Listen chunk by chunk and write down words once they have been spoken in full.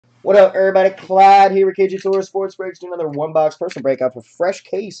What up, everybody? Clyde here with KG Tour Sports Breaks. Do another one box person breakout for fresh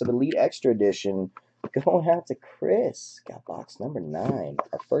case of Elite Extra Edition. Going out to Chris. Got box number 9.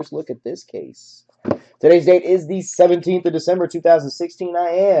 Our first look at this case. Today's date is the 17th of December, 2016. I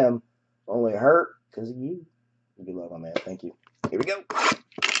am only hurt because of you. Good luck, my man. Thank you. Here we go.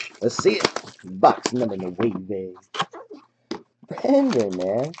 Let's see it. Box number no wavy. Brandon,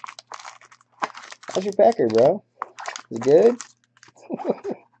 man. How's your pecker, bro? Is it good?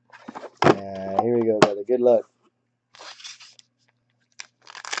 Here we go, brother. Good luck.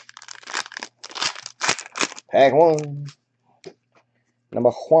 Pack 1. Number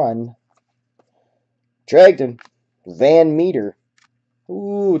 1. Dragton. Van Meter.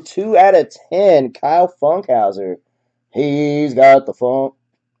 Ooh, 2 out of 10. Kyle Funkhauser. He's got the funk.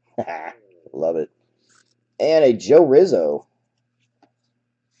 Love it. And a Joe Rizzo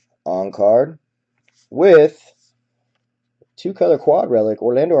on card with 2-color quad relic.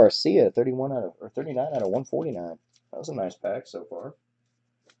 Orlando Arcia, 39 out of 149. That was a nice pack so far.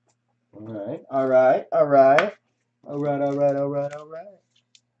 All right. I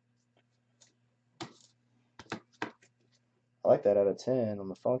like that out of 10 on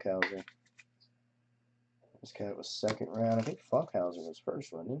the Funkhauser. This guy was second round. I think Funkhauser was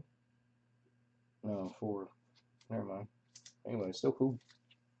first, wasn't he? No, 4. Never mind. Anyway, still cool.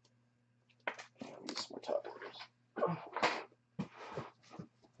 Need some more top orders.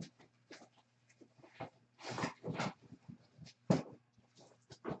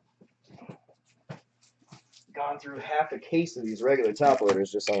 Gone through half a case of these regular top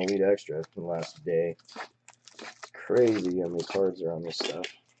loaders just on Elite Extra in the last day. It's crazy how many cards are on this stuff.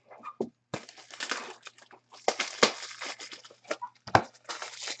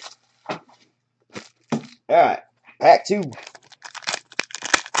 Alright, pack 2.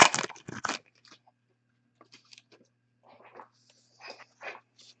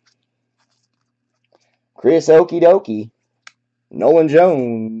 Chris Okie Dokie. Nolan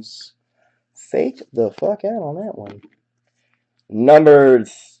Jones. Fake the fuck out on that one. Numbered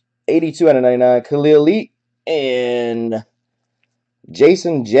 82 out of 99. Khalil Lee and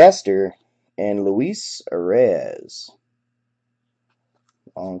Jason Jester and Luis Arez.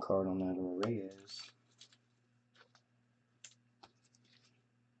 On card on that Arez.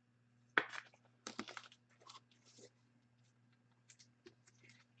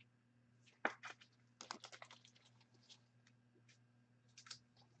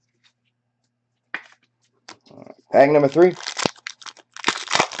 Pack number 3.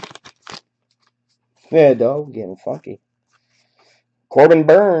 Yeah, dog, getting funky. Corbin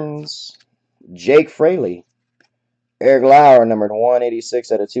Burns, Jake Fraley, Eric Lauer, numbered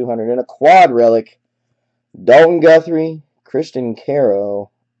 186 out of 200, and a quad relic. Dalton Guthrie, Christian Caro,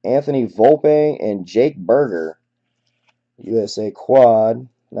 Anthony Volpe, and Jake Berger. USA quad.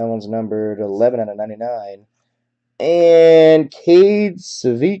 That one's numbered 11 out of 99. And Cade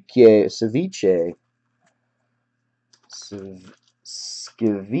Ceviche.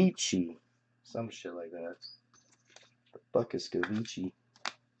 Scavici. Some shit like that. The fuck is Scavici?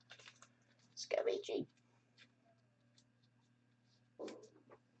 Scavici.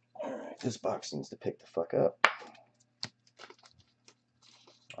 Alright, this box needs to pick the fuck up.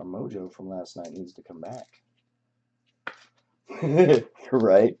 Our mojo from last night needs to come back.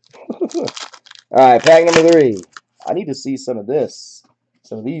 Right? Alright, pack number 3. I need to see some of this.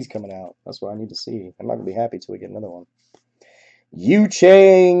 Some of these coming out. That's what I need to see. I'm not going to be happy till we get another one. Yu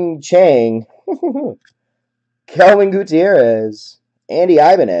Chang, Kelvin Gutierrez, Andy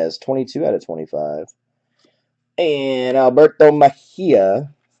Ibanez, 22 out of 25. And Alberto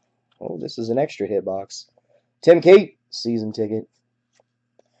Mejia. Oh, this is an extra hit box. Tim Cate, season ticket.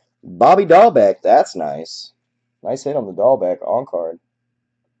 Bobby Dahlbeck, that's nice. Nice hit on the Dahlbeck on card.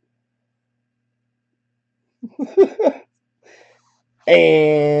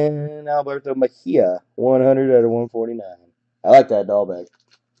 And Alberto Mejia, 100 out of 149. I like that Dahlbeck.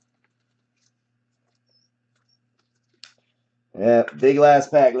 Yeah, big last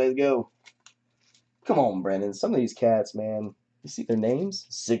pack. Let's go. Come on, Brendan. Some of these cats, man. You see their names?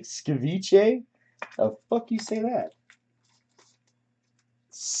 Scavice? How the fuck you say that?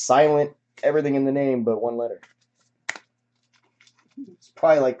 Silent everything in the name but one letter. It's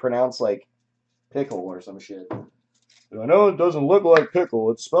probably like pronounced like pickle or some shit. I know it doesn't look like pickle.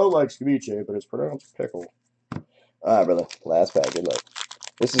 It's spelled like Scavice, but it's pronounced pickle. Alright, brother. Last pack. Good luck.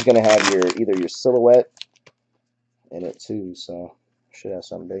 This is gonna have either your silhouette in it too, so should have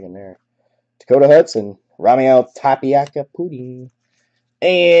something big in there. Dakota Hudson, Ramiro Tapioca Pudding,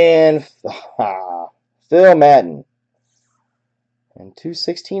 and Phil Madden. And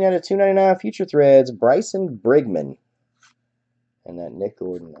 216 out of 299 Future Threads, Bryson Brigman. And that Nick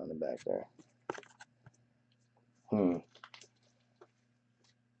Gordon on the back there. Wah,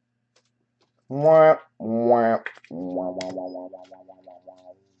 wah, wah, wah, wah, wah, wah, wah, wah,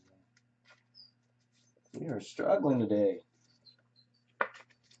 wah. We are struggling today.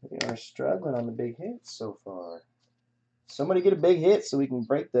 We are struggling on the big hits so far. Somebody get a big hit so we can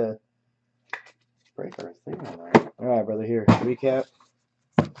break our thing. All right, brother. Here, recap.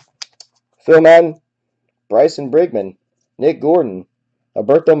 Phil Madden, Bryson Brigman, Nick Gordon,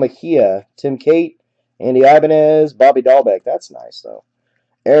 Alberto Mejia, Tim Cate, Andy Ibanez, Bobby Dahlbeck. That's nice though.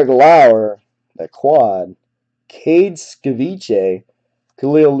 Eric Lauer, the quad. Cade Scavice,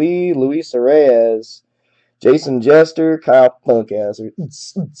 Khalil Lee, Luis Reyes, Jason Jester, Kyle Punkasser,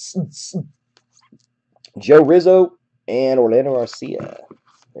 Joe Rizzo, and Orlando Arcia.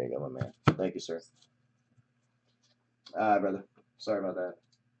 There you go, my man. Thank you, sir. All right, brother. Sorry about that.